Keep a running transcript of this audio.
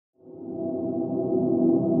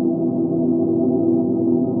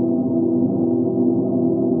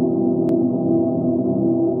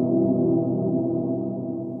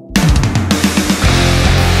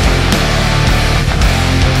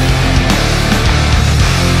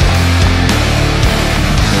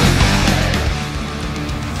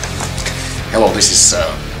this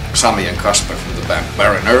is Sami and Kasper from the band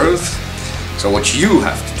Barren Earth. So what you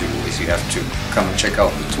have to do is you have to come and check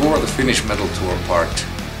out the tour, the Finnish Metal Tour Part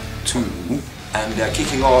 2. And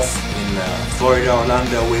kicking off in Florida,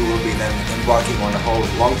 Orlando, we will be then embarking on a whole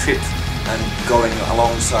long trip and going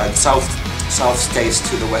alongside south states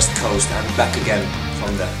to the west coast and back again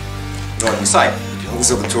from the northern side.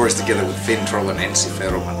 Also the tour is together with Finntroll and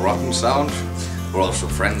Ensiferum and Rotten Sound. We're also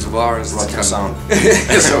friends of ours. Rotten Sound.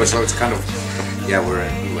 so it's kind of, yeah, we're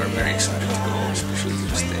very excited to go, especially to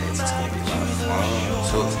the States. It's going to be a lot of fun.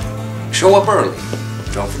 So show up early,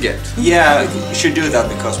 don't forget. Yeah, you should do that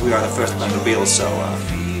because we are the first band to bill, so...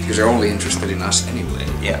 because they're only interested in us anyway.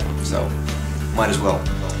 Yeah, so might as well.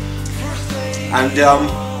 And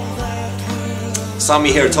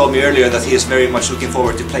Sami here told me earlier that he is very much looking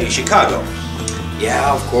forward to playing Chicago.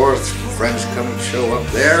 Yeah, of course, friends coming to show up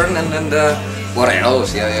there, and what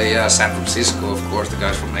else? Yeah, San Francisco, of course, the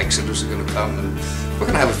guys from Exodus are gonna come, and we're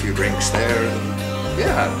gonna have a few drinks there, and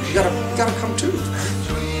yeah, you gotta come too.